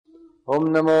Om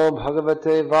Namo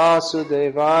Bhagavate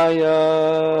Vasudevaya.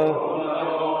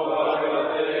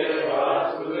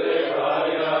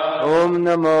 Om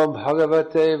Namo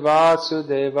Bhagavate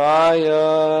Vasudevaya.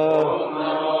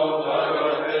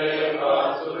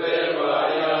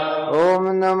 Om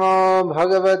Namo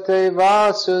Bhagavate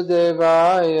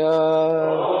Vasudevaya.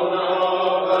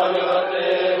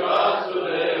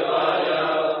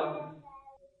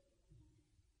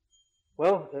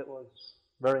 Well, it was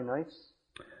very nice.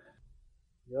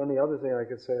 The only other thing I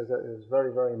could say is that it was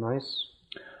very, very nice.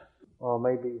 Or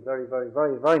maybe very, very,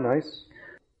 very, very nice.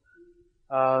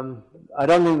 I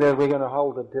don't think that we're going to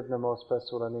hold the Divnamos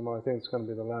festival anymore. I think it's going to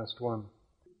be the last one.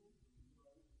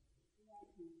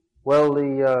 Well,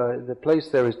 the place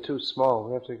there is too small.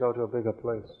 We have to go to a bigger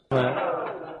place. There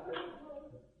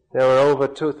were over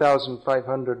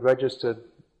 2,500 registered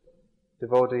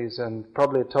devotees and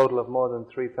probably a total of more than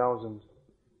 3,000.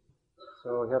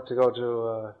 So we have to go to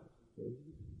a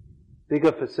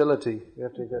bigger facility. We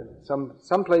have to get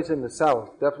some place in the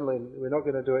south. Definitely, we're not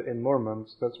going to do it in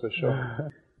Murmansk, that's for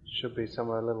sure. Should be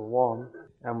somewhere a little warm.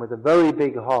 And with a very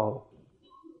big hall.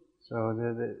 So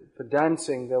for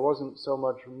dancing, there wasn't so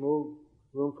much room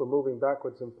for moving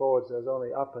backwards and forwards. There was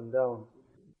only up and down.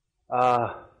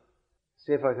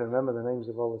 See if I can remember the names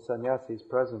of all the sannyasis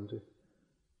present. You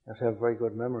have to have very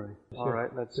good memory. All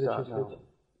right, let's start now.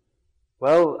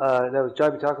 Well, there was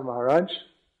Jayapataka Maharaj.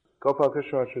 Gopal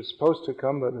Krishna Maharaj was supposed to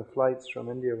come, but the flights from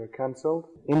India were cancelled.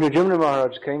 Indrajumna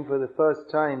Maharaj came for the first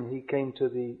time. He came to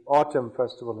the autumn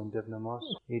festival in Divnamos.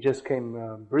 He just came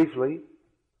briefly.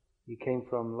 He came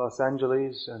from Los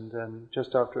Angeles, and then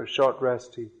just after a short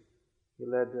rest, he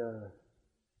led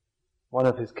one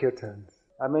of his kirtans.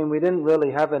 I mean, we didn't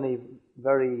really have any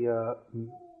very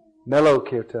mellow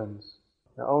kirtans.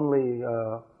 Only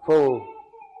full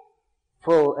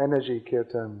energy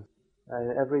kirtans.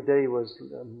 And every day was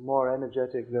more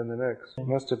energetic than the next. It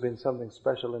must have been something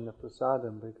special in the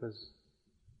prasadam because,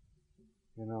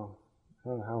 I don't know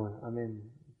how, I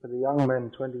mean, for the young men,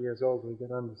 20 years old, we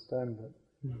can understand that.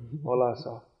 All us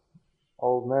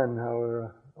old men, how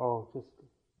we're all just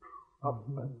up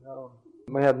and down.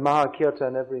 We had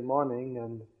Mahakirtan every morning,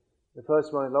 and the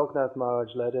first morning Loknath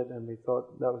Maharaj led it, and we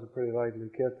thought that was a pretty lively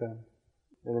kirtan.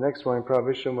 And the next morning Prabhu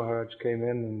Vishnu Maharaj came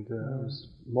in, and it was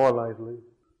more lively.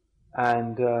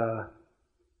 And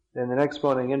then the next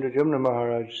morning Indrajumna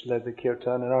Maharaj led the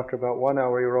kirtan, and after about 1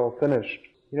 hour we were all finished.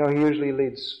 He usually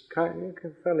leads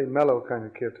fairly mellow kind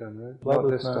of kirtan, right? Not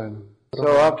this time.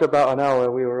 So after about an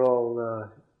hour we were all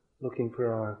looking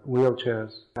for our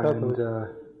wheelchairs. And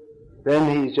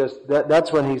then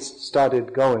that's when he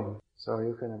started going. So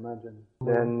you can imagine.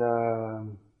 Then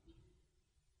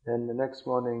the next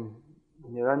morning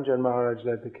Niranjan Maharaj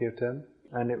led the kirtan,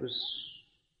 and it was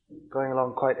going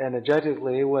along quite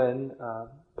energetically when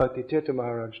Bhakti Tirtha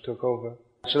Maharaj took over.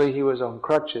 Actually, he was on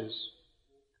crutches.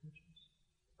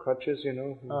 Crutches,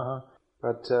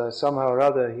 But somehow or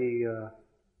other he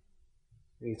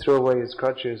threw away his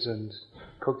crutches and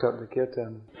cooked up the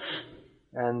kirtan.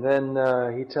 And then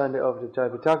he turned it over to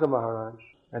Jayapataka Maharaj.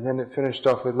 And then it finished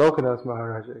off with Lokanath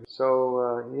Maharaj. So,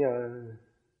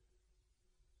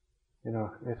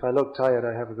 if I look tired,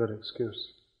 I have a good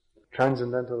excuse.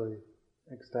 Transcendentally,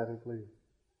 ecstatically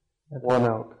worn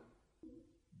out.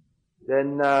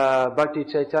 Then Bhakti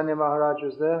Chaitanya Maharaj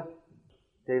was there.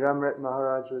 Devamrit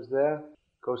Maharaj was there.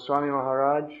 Goswami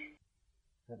Maharaj.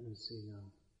 Let me see now.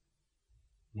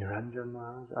 Niranjan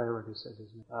Maharaj, I already said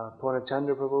his name.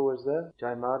 Purnachandra Prabhu was there.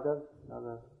 Jai Madhav,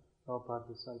 another Prabhupada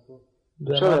disciple.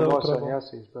 I'm sure there are more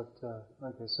sannyasis, but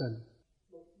like I said.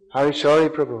 Harishori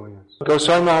Prabhu, yes.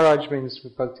 Goswami Maharaj means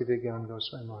Bhakti Vigyan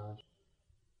Goswami Maharaj.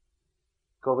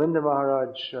 Govinda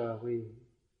Maharaj,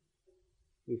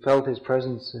 we felt his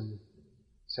presence in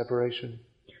separation.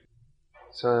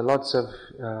 So lots of,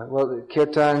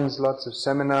 kirtans, lots of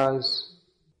seminars.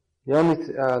 The only,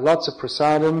 lots of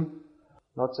prasadam,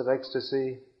 lots of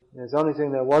ecstasy. The only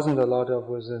thing there wasn't a lot of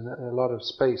was a lot of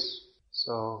space.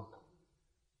 So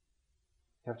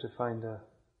you have to find a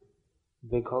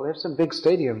big hall. They have some big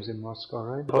stadiums in Moscow,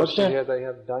 right? Here they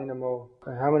have Dynamo.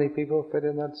 How many people fit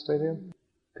in that stadium?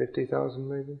 50,000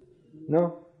 maybe?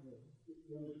 No?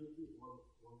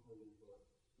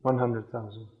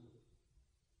 100,000.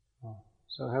 Oh.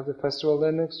 So have the festival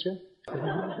there next year?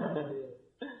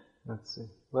 Let's see.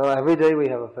 Well, every day we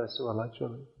have a festival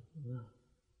actually. Yeah.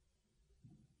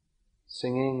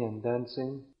 Singing and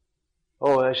dancing.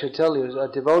 Oh, I should tell you,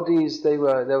 devotees, there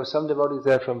were some devotees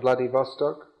there from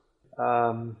Vladivostok,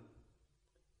 from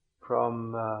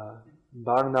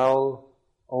Barnaul,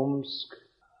 Omsk,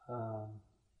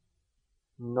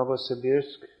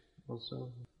 Novosibirsk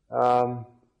also.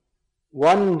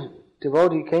 One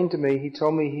devotee came to me, he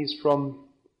told me he's from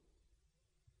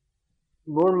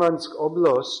Murmansk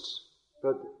Oblast,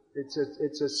 but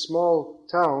it's a small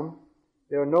town.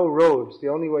 There are no roads. The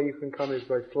only way you can come is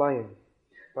by flying,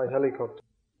 by helicopter.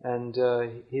 And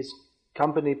his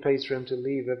company pays for him to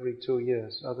leave every 2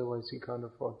 years, otherwise he can't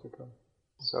afford to come.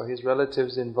 So his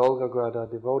relatives in Volgograd are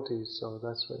devotees, so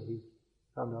that's where he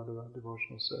found out about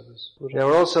devotional service. There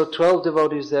were also 12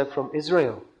 devotees there from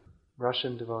Israel,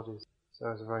 Russian devotees. So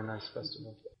it was a very nice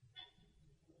festival.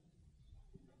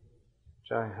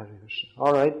 Jai Hare Krishna.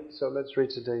 Alright, so let's read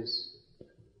today's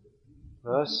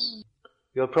verse.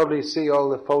 You'll probably see all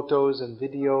the photos and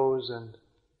videos and,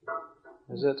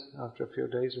 is it, after a few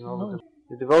days and all of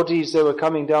the devotees, they were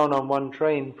coming down on one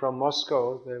train from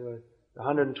Moscow. There were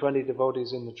 120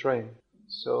 devotees in the train.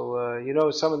 So,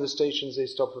 some of the stations they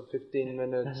stop for 15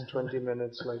 minutes, 20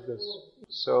 minutes like this.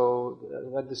 So,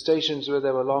 at the stations where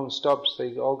there were long stops,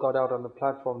 they all got out on the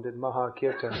platform, did Maha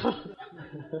Kirtan.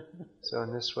 So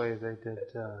in this way they did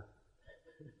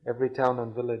every town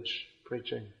and village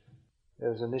preaching. There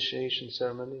was an initiation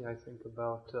ceremony, I think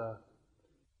about,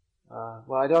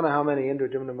 I don't know how many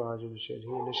Indradumna Maharaj initiated.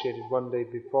 He initiated one day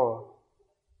before.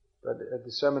 But at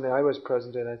the ceremony I was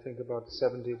present in, I think about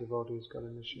 70 devotees got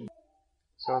initiated.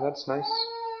 So that's nice.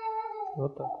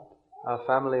 Our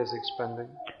family is expanding.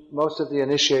 Most of the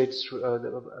initiates,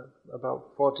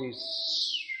 about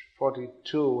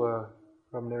 42 were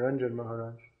from Niranjan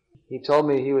Maharaj. He told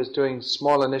me he was doing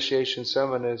small initiation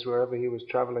ceremonies wherever he was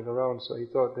traveling around, so he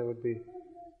thought there would be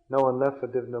no one left for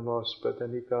Divnamos, but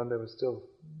then he found there was still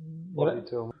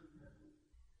 42.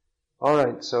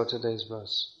 Alright, so today's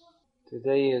verse.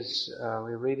 Today is,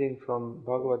 we're reading from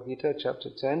Bhagavad Gita, chapter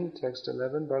 10, text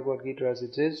 11, Bhagavad Gita as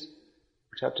it is,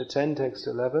 chapter 10, text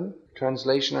 11,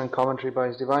 translation and commentary by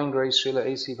His Divine Grace, Srila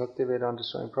A.C. Bhaktivedanta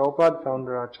Swami Prabhupada,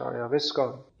 founder Acharya of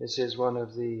ISKCON. This is one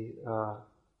of the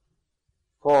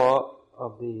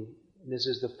this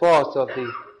is the fourth of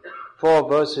the 4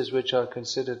 verses which are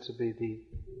considered to be the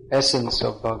essence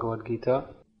of Bhagavad Gita.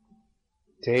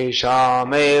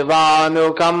 Tesham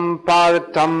evanukam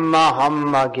partam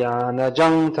aham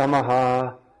agyanajam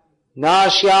tamaha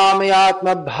nashyami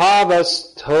atma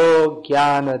bhavastho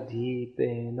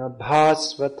jnanadipena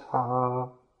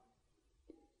bhasvatha.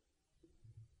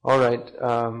 Alright,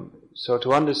 so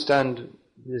to understand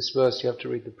this verse you have to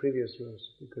read the previous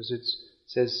verse, because it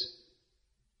says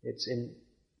it's in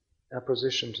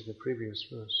apposition to the previous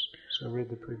verse. So read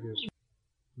the previous verse.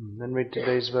 Then read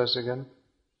today's verse again.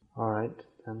 Alright,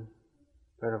 then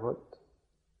Paravat.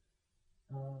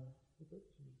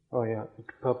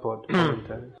 Purport,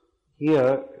 commentary.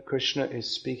 Here, Krishna is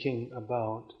speaking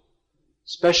about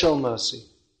special mercy.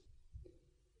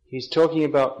 He's talking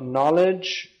about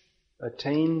knowledge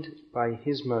attained by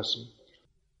His mercy.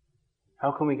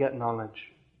 How can we get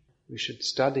knowledge? We should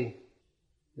study.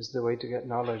 Is the way to get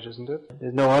knowledge, isn't it?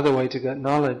 There's no other way to get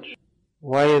knowledge.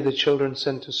 Why are the children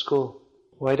sent to school?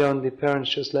 Why don't the parents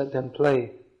just let them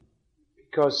play?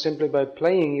 Because simply by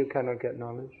playing you cannot get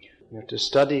knowledge. You have to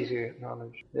study to get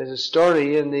knowledge. There's a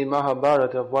story in the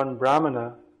Mahabharata of one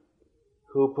Brahmana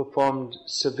who performed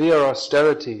severe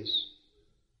austerities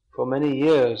for many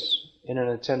years in an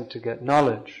attempt to get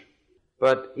knowledge.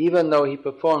 But even though he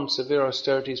performed severe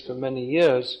austerities for many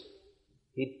years,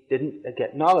 he didn't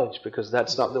get knowledge, because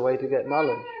that's not the way to get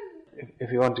knowledge.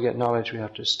 If you want to get knowledge, we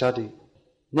have to study.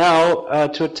 Now,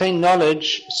 to attain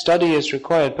knowledge, study is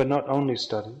required, but not only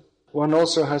study. One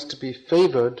also has to be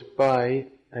favored by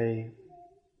a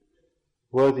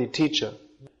worthy teacher,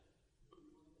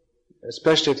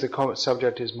 especially if the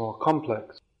subject is more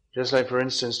complex. Just like, for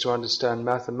instance, to understand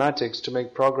mathematics, to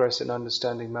make progress in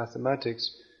understanding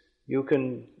mathematics, you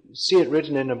can see it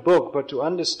written in a book, but to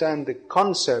understand the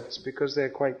concepts, because they're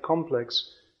quite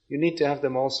complex, you need to have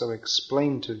them also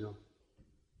explained to you.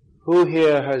 Who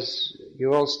here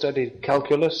you all studied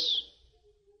calculus?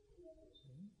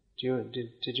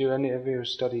 Did you any of you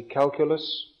study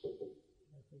calculus?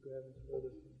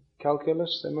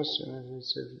 Calculus?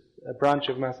 It's a branch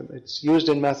of mathematics. It's used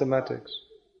in mathematics.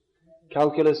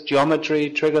 Calculus,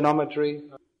 geometry, trigonometry.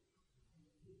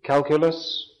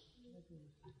 Calculus?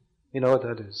 You know what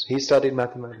that is. He studied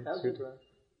mathematics.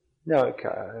 No,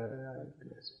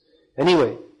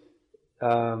 anyway,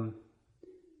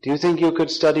 do you think you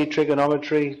could study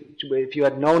trigonometry if you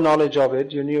had no knowledge of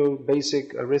it? You knew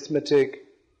basic arithmetic.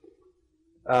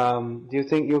 Do you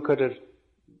think you could have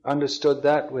understood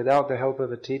that without the help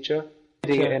of a teacher?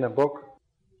 Reading it in a book?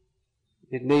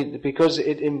 Because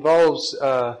it involves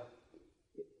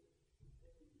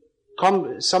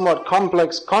somewhat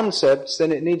complex concepts,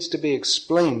 then it needs to be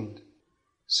explained.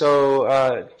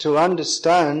 So to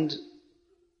understand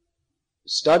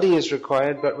study is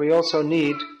required, but we also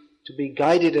need to be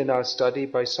guided in our study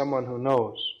by someone who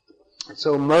knows.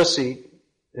 So mercy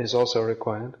is also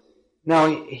required.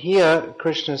 Now here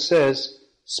Krishna says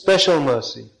special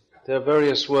mercy. There are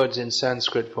various words in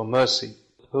Sanskrit for mercy.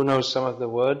 Who knows some of the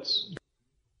words?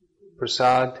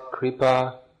 Prasad,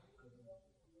 Kripa,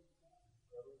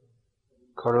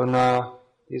 Karuna.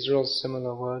 These are all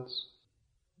similar words.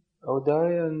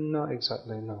 Audaya, not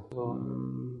exactly, no.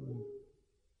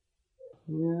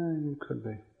 Yeah, it could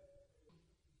be.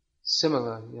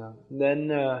 Similar, yeah. Then,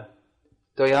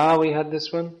 Daya, we had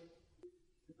this one.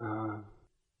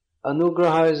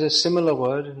 Anugraha is a similar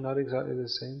word, not exactly the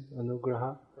same.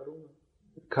 Anugraha.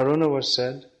 Karuna was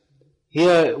said.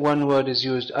 Here, one word is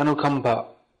used, Anukampa.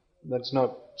 That's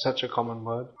not such a common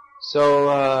word. So,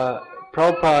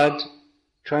 Prabhupada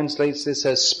translates this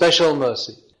as special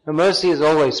mercy. Now, mercy is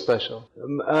always special.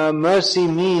 Mercy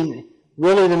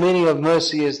really the meaning of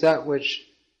mercy is that which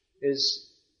is,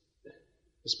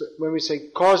 when we say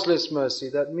causeless mercy,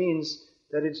 that means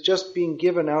that it's just being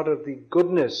given out of the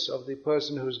goodness of the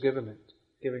person who's giving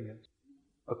it.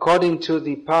 According to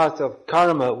the path of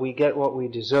karma, we get what we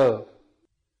deserve.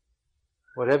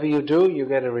 Whatever you do, you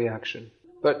get a reaction.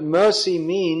 But mercy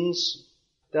means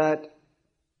that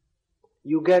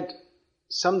you get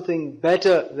something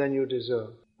better than you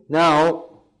deserve.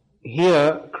 Now,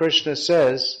 here Krishna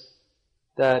says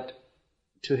that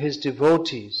to his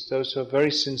devotees, those who are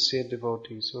very sincere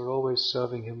devotees, who are always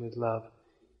serving him with love,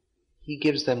 he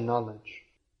gives them knowledge.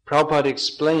 Prabhupada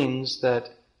explains that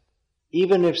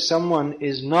even if someone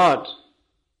is not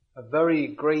a very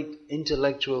great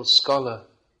intellectual scholar,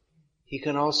 he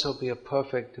can also be a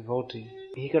perfect devotee.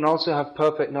 He can also have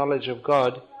perfect knowledge of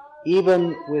God,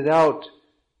 even without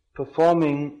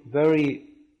performing very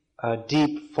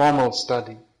deep formal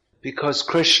study, because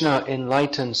Krishna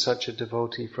enlightens such a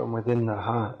devotee from within the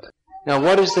heart. Now,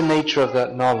 what is the nature of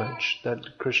that knowledge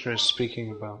that Krishna is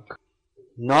speaking about?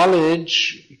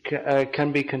 Knowledge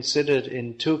can be considered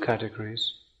in two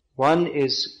categories. One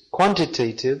is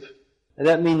quantitative, and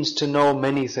that means to know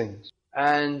many things.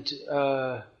 And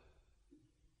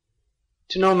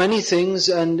to know many things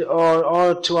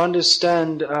or to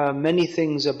understand many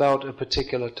things about a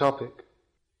particular topic.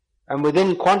 And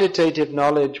within quantitative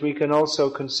knowledge, we can also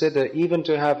consider even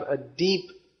to have a deep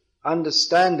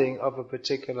understanding of a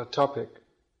particular topic,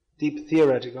 deep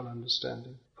theoretical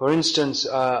understanding. For instance,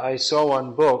 I saw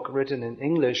one book written in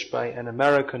English by an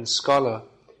American scholar,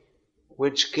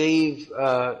 which gave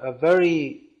a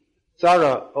very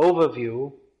thorough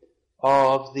overview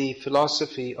of the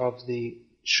philosophy of the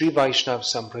Sri Vaishnava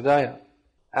Sampradaya.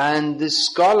 And this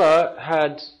scholar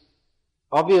had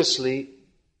obviously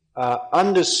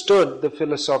understood the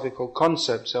philosophical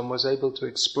concepts and was able to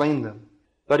explain them.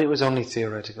 But it was only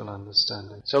theoretical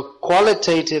understanding. So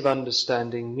qualitative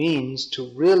understanding means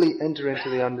to really enter into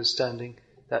the understanding.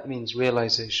 That means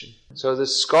realization. So the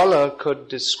scholar could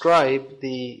describe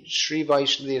the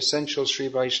essential Sri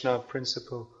Vaishnava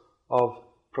principle of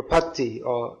prapatti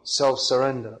or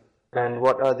self-surrender, and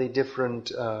what are the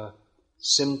different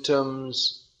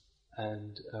symptoms,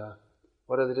 and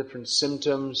what are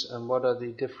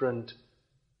the different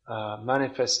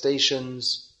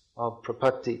manifestations of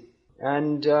prapatti.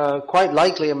 And quite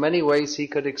likely in many ways he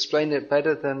could explain it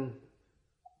better than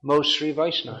most Sri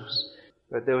Vaishnavas.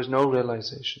 But there was no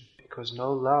realization, because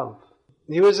no love.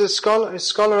 He was a scholar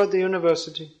at the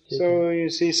university. So you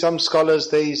see some scholars,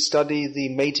 they study the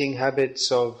mating habits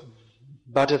of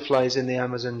butterflies in the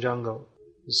Amazon jungle.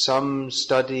 Some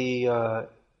study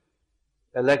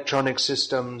electronic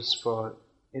systems for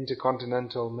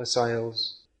intercontinental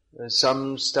missiles.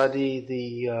 Some study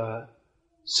the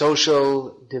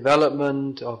social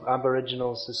development of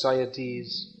Aboriginal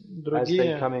societies as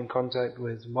they come in contact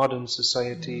with modern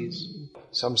societies.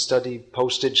 Some study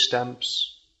postage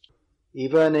stamps.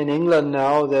 Even in England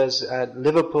now, at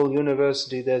Liverpool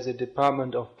University, there's a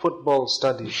department of football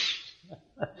studies.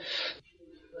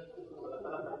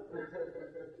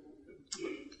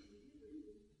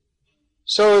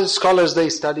 So scholars, they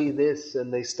study this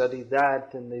and they study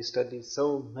that and they study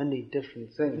so many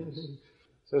different things.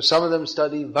 So some of them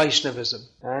study Vaishnavism,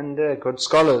 and they're good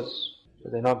scholars,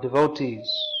 but they're not devotees.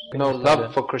 No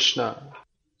love for Krishna.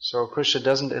 So Krishna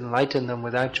doesn't enlighten them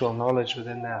with actual knowledge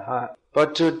within their heart.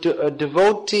 But to a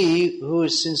devotee who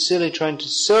is sincerely trying to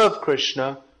serve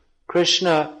Krishna,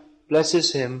 Krishna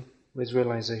blesses him with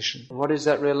realization. What is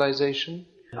that realization?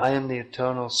 I am the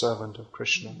eternal servant of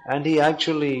Krishna. And he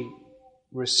actually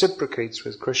reciprocates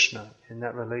with Krishna in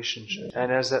that relationship.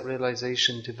 And as that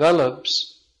realization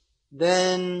develops,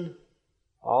 then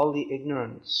all the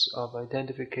ignorance of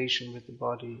identification with the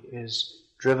body is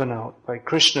driven out by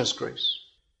Krishna's grace.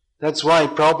 That's why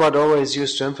Prabhupada always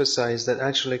used to emphasize that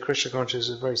actually Krishna consciousness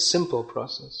is a very simple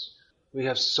process. We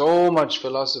have so much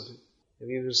philosophy. If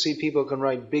you see people can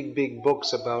write big, big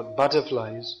books about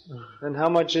butterflies, then how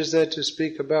much is there to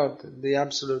speak about the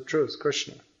absolute truth,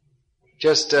 Krishna?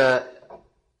 Just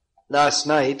last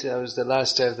night, it was the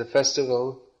last day of the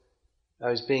festival, I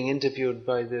was being interviewed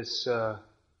by this,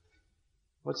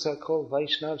 what's that called?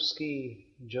 Vaishnavsky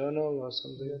Journal or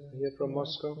something here from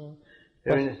Moscow?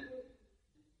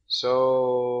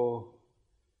 So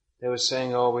they were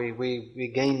saying, oh,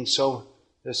 we gained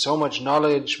there's so much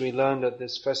knowledge we learned at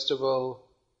this festival.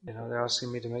 They're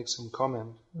asking me to make some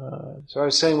comment. So I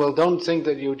was saying, well, don't think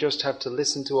that you just have to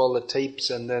listen to all the tapes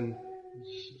and then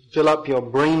fill up your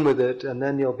brain with it and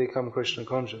then you'll become Krishna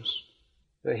conscious.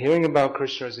 But hearing about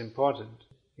Krishna is important.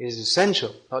 It is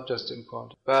essential, not just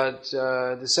important. But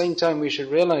at the same time, we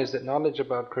should realize that knowledge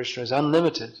about Krishna is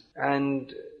unlimited.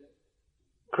 And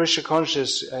Krishna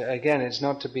consciousness, again, is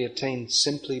not to be attained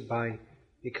simply by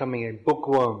becoming a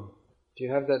bookworm. Do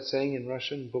you have that saying in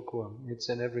Russian? Bookworm. It's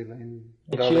in every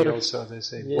language. Also, they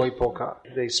say boypoka.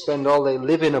 They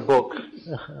live in a book,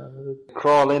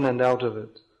 crawl in and out of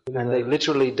it, and they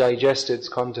literally digest its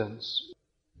contents.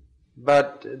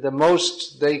 But the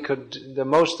most they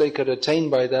could attain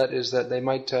by that is that they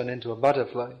might turn into a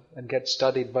butterfly and get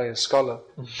studied by a scholar.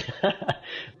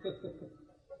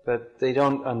 But they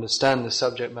don't understand the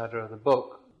subject matter of the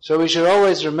book. So we should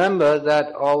always remember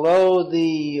that although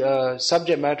the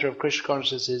subject matter of Krishna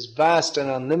consciousness is vast and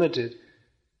unlimited,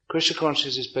 Krishna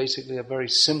consciousness is basically a very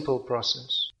simple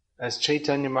process. As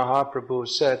Chaitanya Mahaprabhu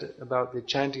said about the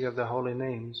chanting of the holy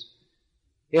names,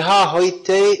 Iha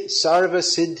hoite sarva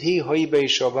siddhi hoibe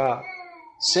shobha.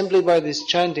 Simply by this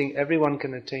chanting, everyone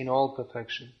can attain all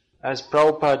perfection. As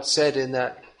Prabhupada said in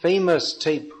that famous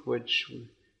tape, which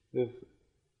we've,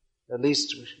 at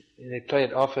least they play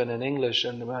it often in English,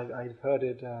 and I've heard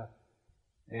it, I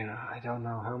don't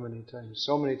know how many times,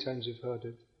 so many times we've heard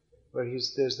it, where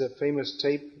there's the famous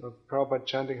tape of Prabhupada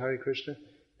chanting Hare Krishna,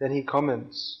 then he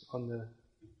comments on the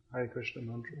Hare Krishna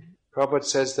mantra. Prabhupada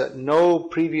says that no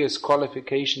previous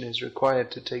qualification is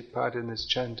required to take part in this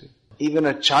chanting. Even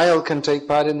a child can take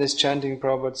part in this chanting,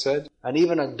 Prabhupada said, and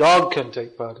even a dog can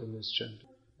take part in this chanting.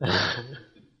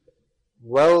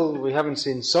 Well, we haven't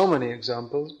seen so many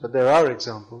examples, but there are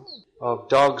examples of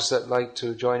dogs that like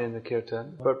to join in the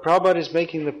kirtan. But Prabhupada is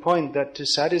making the point that to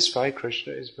satisfy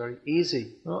Krishna is very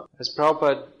easy. As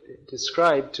Prabhupada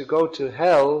described, to go to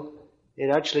hell, it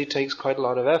actually takes quite a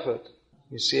lot of effort.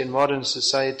 You see, in modern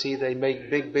society, they make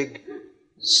big, big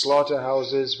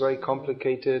slaughterhouses, very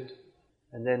complicated,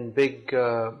 and then big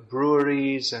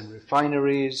breweries and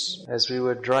refineries. As we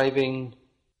were driving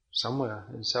somewhere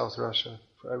in South Russia,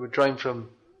 I would drive from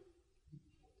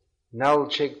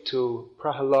Nalchik to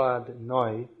Prahalad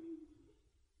Noi.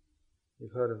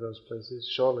 You've heard of those places,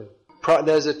 surely.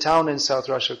 There's a town in South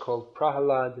Russia called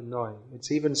Prahalad Noi.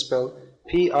 It's even spelled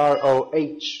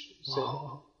P-R-O-H,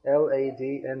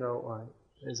 L-A-D-N-O-I.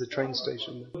 There's a train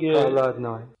station there. Prahalad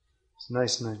Noi. It's a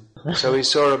nice name. So we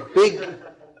saw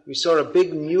a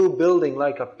big new building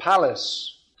like a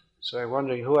palace. So I'm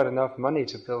wondering who had enough money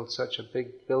to build such a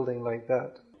big building like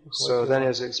that. So then it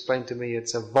was explained to me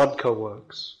it's a vodka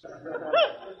works.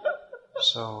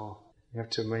 So you have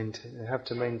to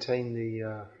maintain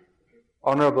the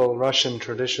honorable Russian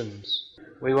traditions.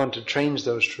 We want to change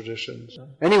those traditions.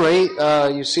 Anyway,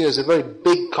 you see there's a very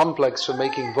big complex for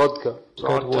making vodka.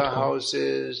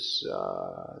 Slaughterhouses,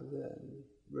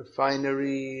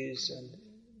 refineries, and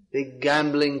big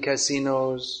gambling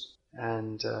casinos,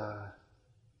 and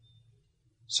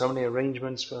so many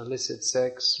arrangements for illicit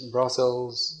sex,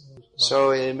 brothels.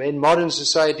 So in modern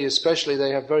society especially,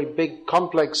 they have very big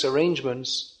complex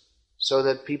arrangements so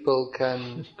that people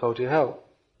can go to hell.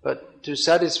 But to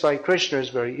satisfy Krishna is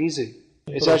very easy.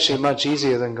 It's actually much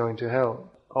easier than going to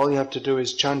hell. All you have to do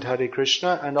is chant Hare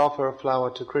Krishna and offer a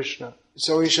flower to Krishna.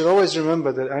 So we should always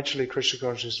remember that actually Krishna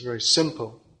consciousness is very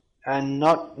simple, and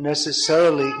not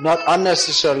unnecessarily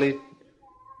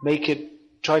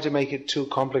try to make it too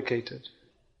complicated.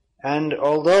 And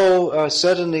although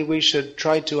certainly we should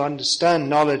try to understand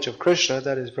knowledge of Krishna,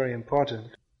 that is very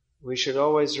important, we should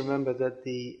always remember that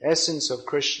the essence of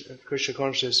Krishna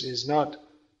consciousness is not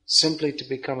simply to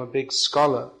become a big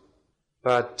scholar,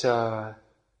 but jive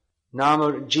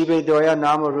doya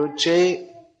nama ruche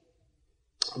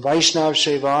Vaishnav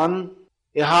Shevan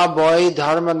iha boy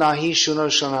dharma nahi shuno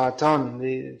shanatan.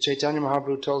 The Chaitanya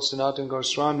Mahaprabhu told Sanatana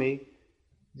Goswami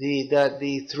that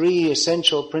the three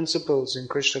essential principles in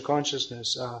Krishna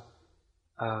consciousness are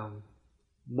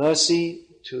mercy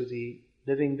to the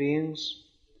living beings,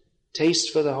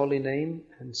 taste for the holy name,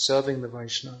 and serving the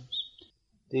Vaishnavas.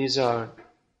 These are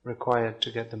required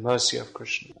to get the mercy of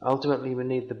Krishna. Ultimately, we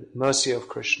need the mercy of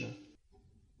Krishna.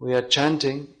 We are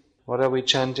chanting. What are we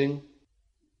chanting?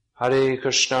 Hare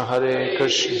Krishna,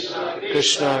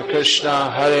 Krishna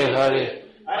Krishna, Hare Hare,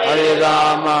 Hare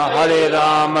Rama,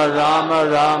 Rama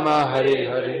Rama, Hare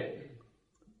Hare.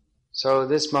 So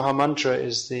this Mahamantra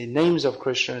is, the names of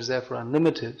Krishna is therefore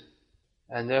unlimited,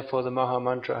 and therefore the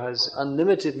Mahamantra has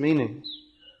unlimited meanings.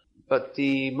 But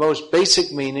the most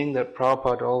basic meaning that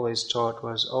Prabhupada always taught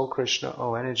was, O Krishna,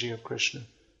 O energy of Krishna,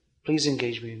 please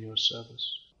engage me in your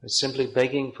service. It's simply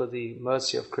begging for the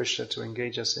mercy of Krishna to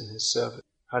engage us in his service.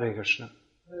 Hare Krishna.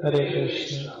 Hare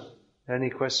Krishna. Any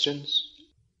questions?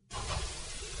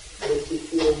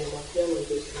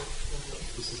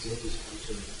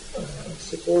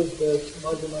 Suppose that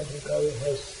Madhyamadhikari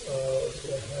has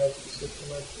to have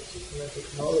systematic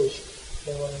knowledge,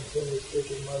 then one can speak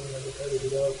with Madhyamadhikari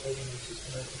without having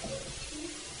systematic knowledge.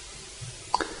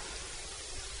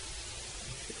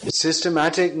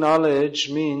 Systematic knowledge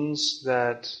means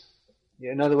that,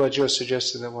 in other words, you're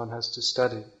suggesting that one has to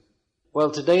study. Well,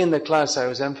 today in the class I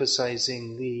was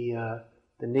emphasizing the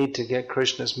need to get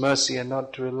Krishna's mercy and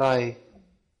not to rely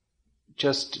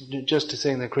just to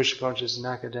think that Krishna consciousness is an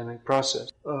academic process.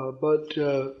 But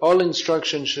all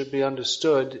instruction should be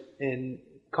understood in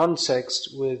context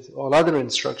with all other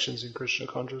instructions in Krishna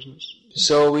consciousness.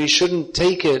 So we shouldn't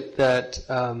take it that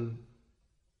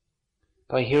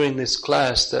by hearing this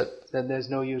class that there's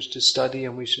no use to study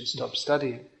and we should stop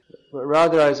studying. But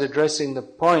rather I was addressing the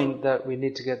point that we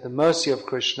need to get the mercy of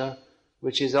Krishna,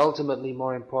 which is ultimately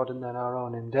more important than our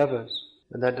own endeavors.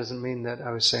 And that doesn't mean that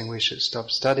I was saying we should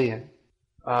stop studying.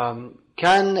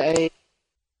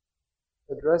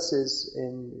 Addresses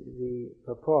in the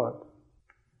purport,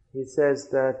 he says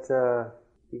that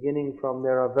beginning from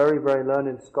there are very, very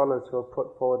learned scholars who have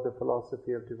put forward the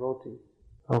philosophy of devotee.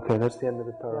 Okay, that's the end of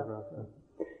the paragraph. Yeah.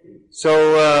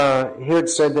 So here it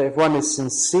said that if one is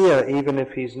sincere, even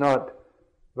if he's not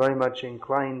very much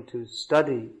inclined to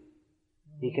study,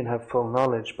 he can have full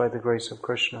knowledge by the grace of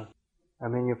Krishna. I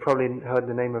mean, you've probably heard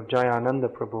the name of Jayananda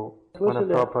Prabhu, one of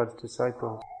Prabhupada's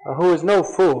disciples, who was no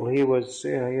fool. He was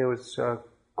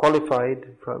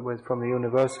qualified from the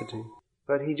university,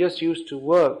 but he just used to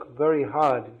work very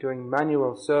hard doing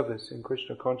manual service in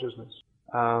Krishna consciousness.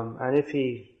 And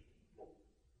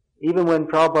even when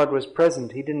Prabhupada was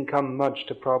present, he didn't come much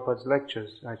to Prabhupada's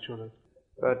lectures, actually.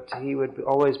 But he would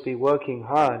always be working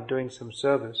hard, doing some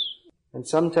service. And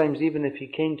sometimes even if he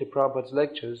came to Prabhupada's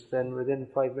lectures, then within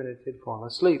 5 minutes he'd fall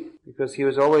asleep. Because he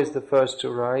was always the first to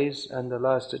rise and the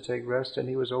last to take rest, and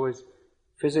he was always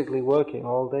physically working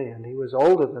all day. And he was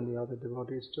older than the other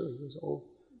devotees too. He was old,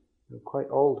 quite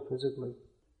old physically.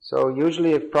 So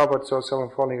usually if Prabhupada saw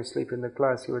someone falling asleep in the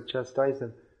class, he would chastise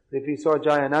them. If he saw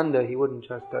Jayananda, he wouldn't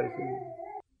chastise him.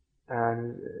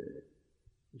 And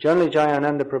generally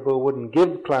Jayananda Prabhu wouldn't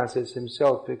give classes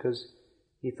himself because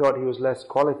he thought he was less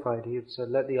qualified. He had said,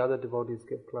 let the other devotees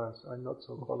give class. I'm not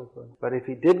so qualified. But if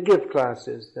he did give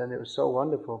classes, then it was so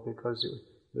wonderful because it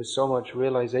was so much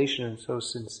realization and so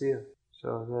sincere.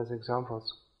 So there's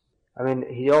examples. I mean,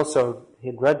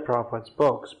 he'd read Prabhupada's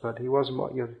books, but he wasn't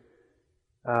what you'd,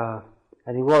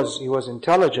 and he was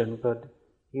intelligent, but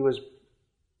he was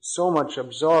so much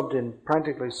absorbed in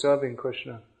practically serving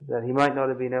Krishna that he might not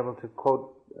have been able to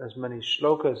quote as many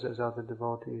shlokas as other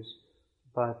devotees,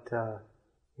 but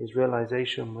his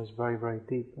realization was very, very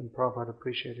deep, and Prabhupada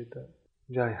appreciated that.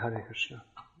 Jai Hare Krishna.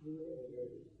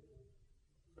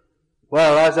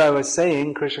 Well, as I was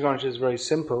saying, Krishna consciousness is very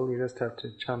simple. You just have to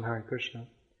chant Hare Krishna.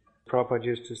 Prabhupada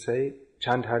used to say,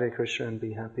 chant Hare Krishna and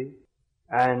be happy.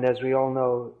 And as we all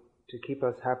know, to keep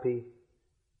us happy,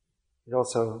 it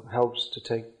also helps to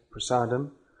take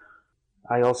prasadam.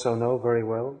 I also know very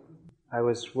well. I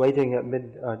was waiting at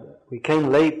we came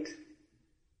late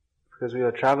because we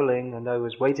were traveling, and I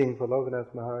was waiting for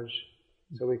Lokanath Maharaj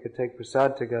so we could take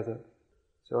prasad together.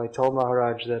 So I told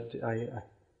Maharaj that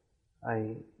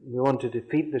we want to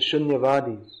defeat the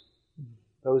Shunyavadis,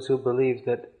 those who believe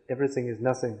that everything is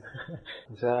nothing.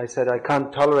 So I said, I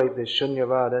can't tolerate this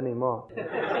Shunyavad anymore.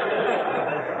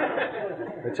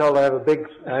 I told I have a big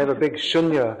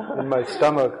shunya in my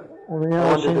stomach. I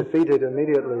want to defeat it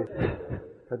immediately.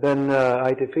 But then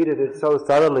I defeated it so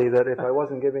thoroughly that if I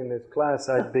wasn't giving this class,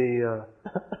 I'd be, in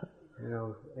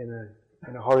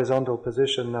a horizontal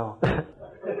position now.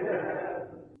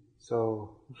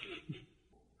 So,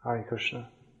 Hare Krishna.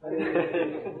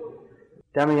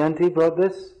 Damayanti brought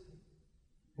this?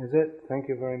 Is it? Thank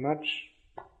you very much.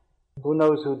 Who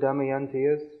knows who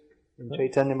Damayanti is in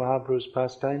Chaitanya Mahaprabhu's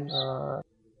pastimes?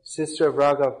 Sister of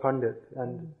Raghav Pandit,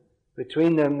 and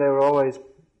between them they were always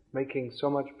making so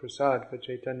much prasad for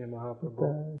Chaitanya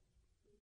Mahaprabhu.